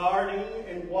 guarding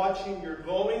and watching your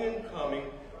going and coming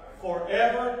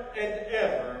forever and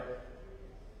ever,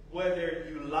 whether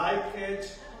you like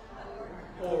it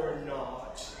or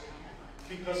not.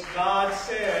 Because God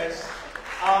says,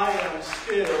 I am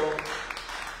still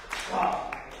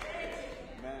God.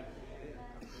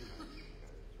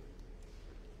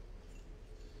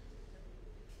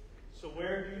 So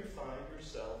where do you find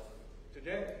yourself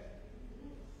today?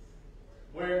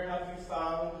 Where have you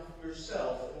found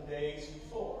yourself in days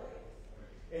before?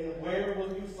 And where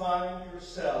will you find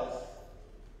yourself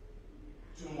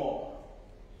tomorrow?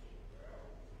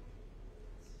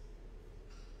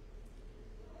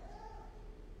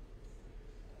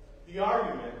 The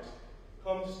argument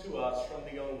comes to us from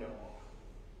the unknown.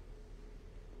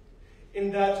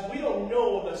 In that we don't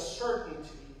know the certainty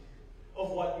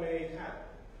of what may happen.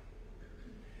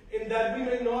 In that we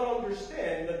may not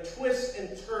understand the twists and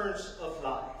turns of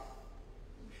life.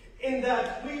 In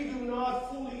that we do not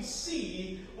fully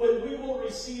see when we will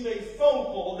receive a phone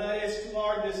call that is to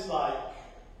our dislike.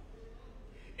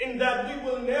 In that we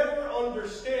will never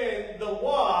understand the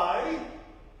why.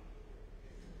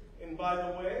 And by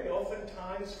the way,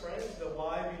 oftentimes, friends, the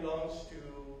why belongs to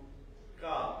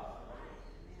God.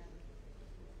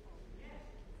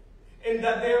 And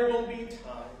that there will be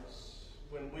times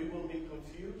when we will be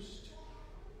confused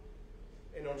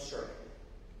and uncertain.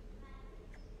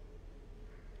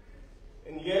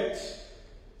 And yet,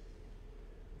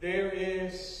 there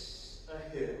is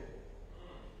a hill.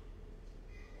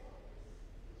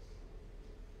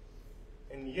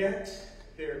 And yet,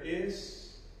 there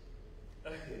is a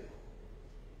hill.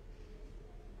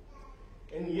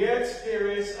 And yet, there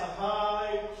is a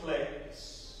high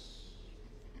place.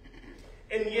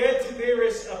 And yet, there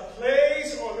is a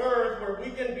place on earth where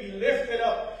we can be lifted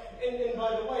up. And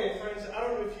by the way, friends, I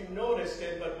don't know if you noticed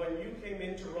it, but when you came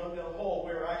into Rundell Hall,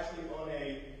 we're actually on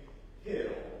a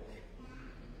hill.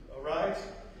 All right?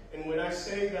 And when I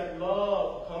say that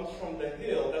love comes from the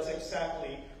hill, that's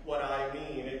exactly what I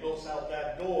mean. It goes out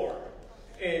that door.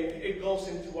 And it goes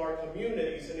into our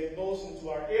communities, and it goes into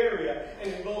our area,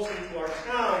 and it goes into our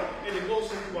town, and it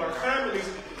goes into our families.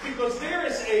 Because there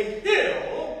is a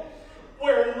hill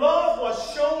where love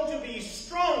was shown to be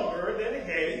stronger than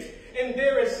hate, and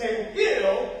there is a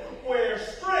hill where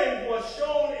strength was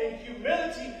shown in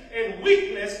humility and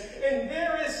weakness, and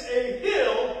there is a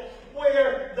hill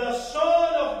where the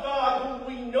Son of God,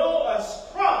 whom we know as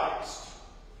Christ,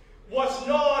 was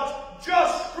not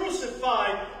just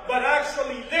crucified, but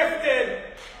actually lifted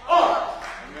up.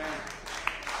 Amen.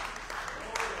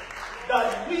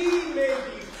 That we may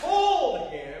behold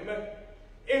him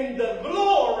in the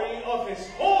glory of his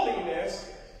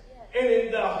holiness and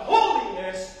in the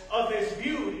holiness of his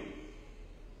beauty.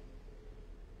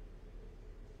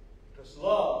 Because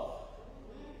love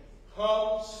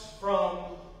comes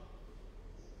from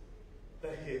the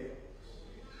hills.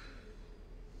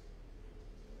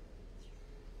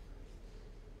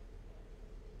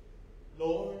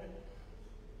 Lord,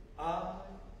 I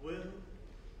will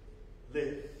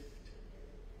lift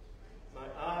my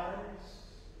eyes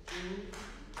to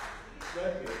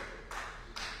the hill.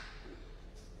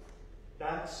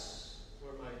 That's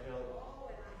where my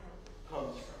help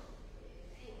comes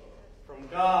from. From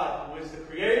God, who is the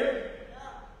creator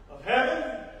of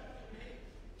heaven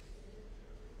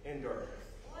and earth.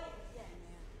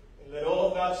 And let all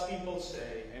of God's people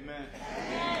say, Amen.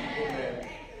 Amen.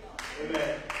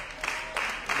 Amen.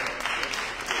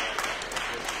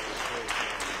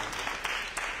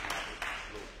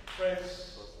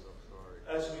 Friends,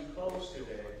 as we close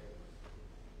today,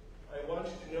 I want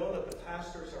you to know that the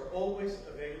pastors are always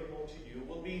available to you.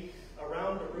 We'll be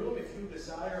around the room if you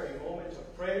desire a moment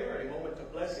of prayer, a moment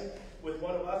of blessing with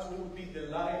one of us. We would be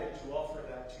delighted to offer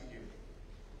that to you.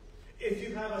 If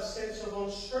you have a sense of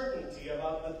uncertainty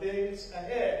about the days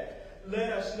ahead,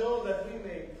 let us know that we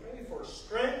may pray for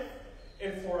strength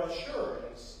and for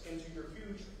assurance into your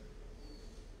future.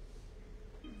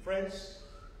 Friends,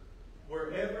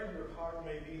 wherever your heart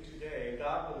may be today,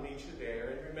 God will meet you there.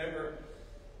 And remember,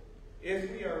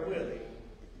 if we are willing,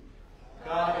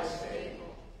 God is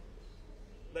faithful.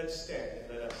 Let's stand and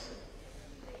let us sing.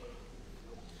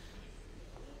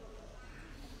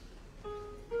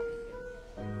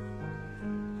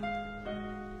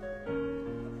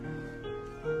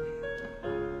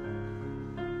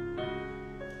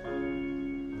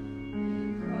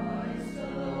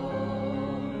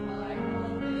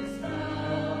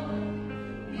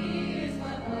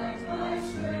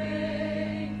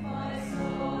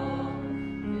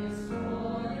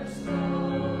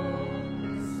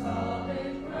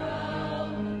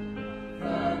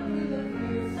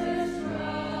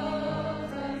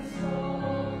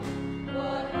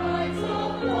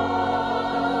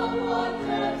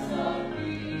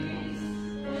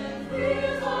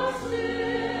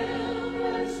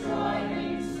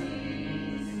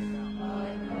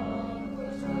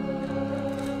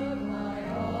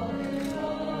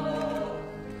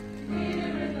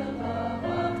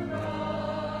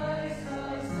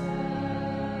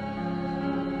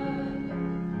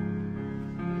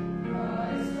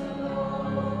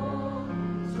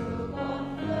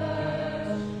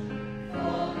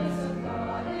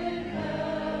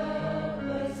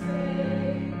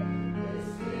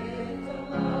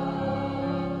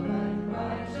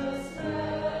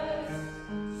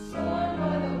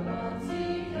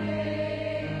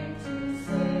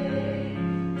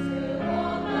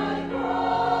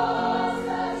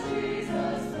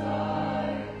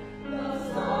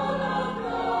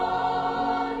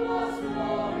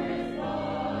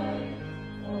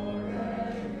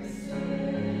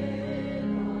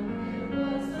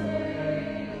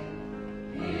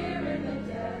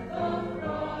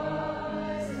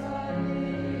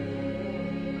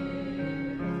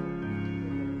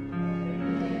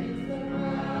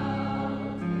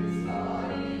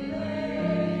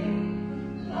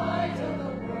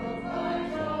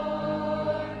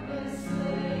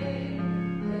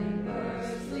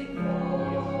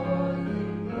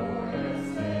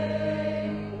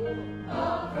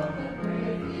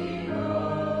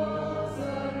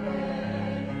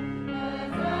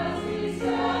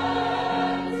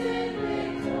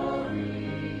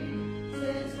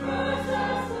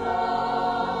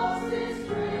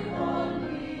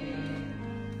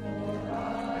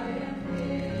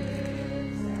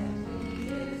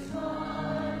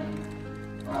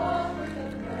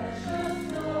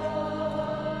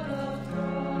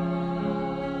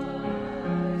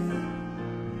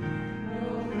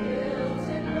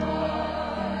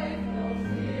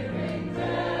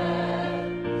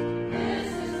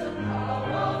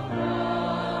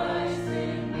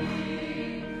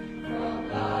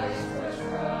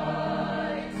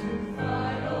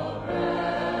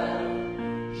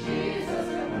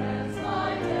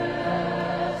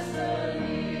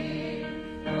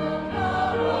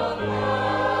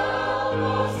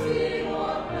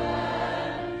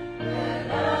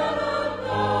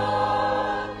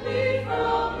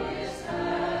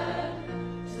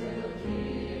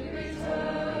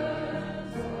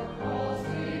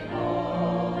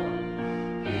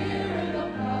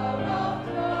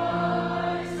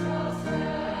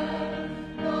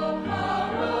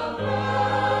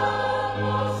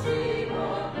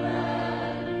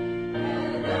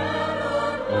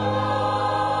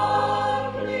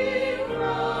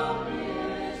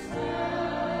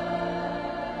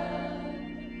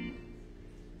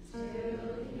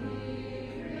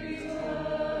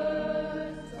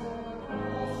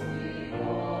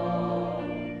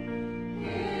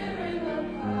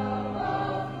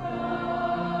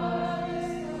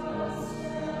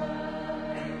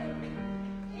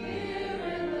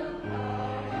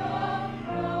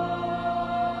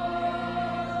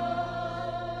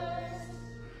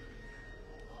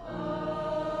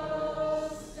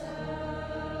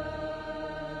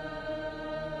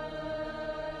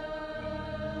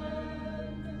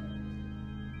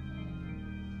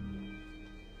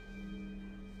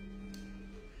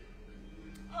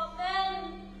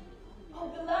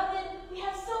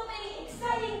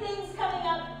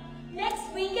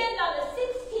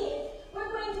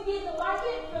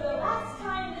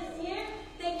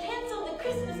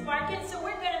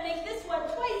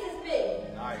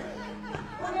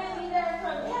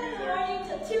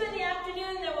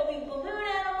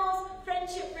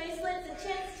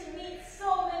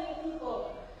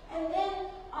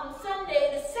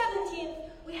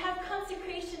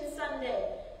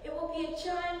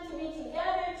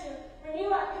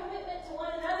 commitment to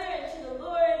one another and to the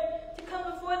Lord, to come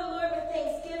before the Lord with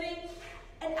thanksgiving.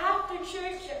 And after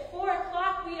church at 4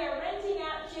 o'clock, we are renting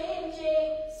out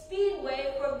J&J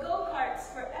Speedway for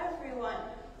go-karts for everyone.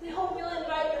 We hope you'll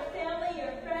invite your family,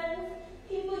 your friends,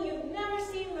 people you've never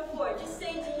seen before. Just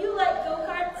say, do you like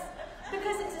go-karts?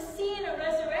 Because it's a scene of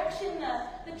resurrection.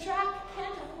 The track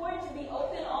can't afford to be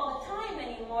open all the time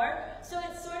anymore, so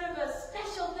it's sort of a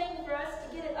special thing for us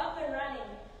to get it up and running.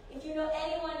 If you know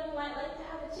anyone who might like to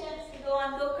have a chance to go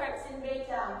on go-karts in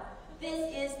Baytown,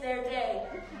 this is their day.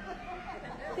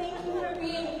 Thank you for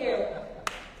being here.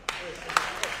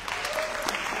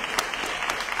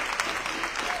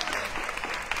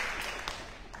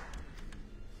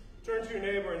 Turn to your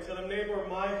neighbor and tell him, neighbor,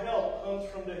 my help comes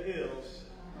from the hills.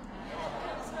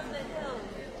 Comes from the hills.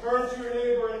 Turn to your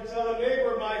neighbor and tell him,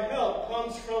 neighbor, my help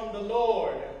comes from the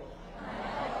Lord.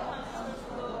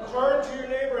 Turn to your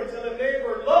neighbor and tell him,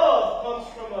 neighbor, love comes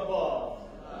from above.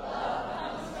 Love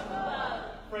comes from above.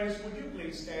 Friends, would you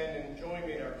please stand and join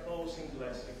me in our closing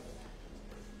blessing?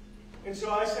 And so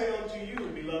I say unto you,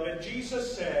 beloved,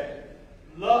 Jesus said,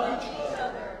 love each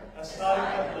other as I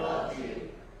have loved you.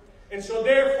 And so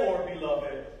therefore,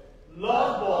 beloved,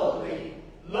 love boldly,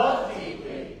 love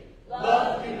deeply,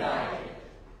 love united.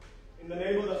 In the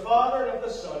name of the Father, and of the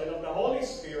Son, and of the Holy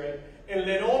Spirit, and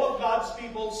let all of God's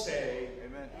people say,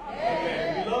 Amen.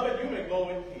 Amen. Beloved, you may go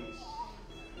in peace.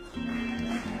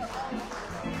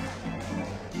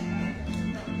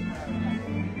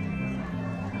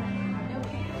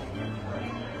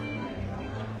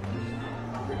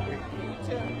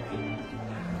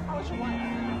 How was your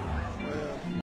wife?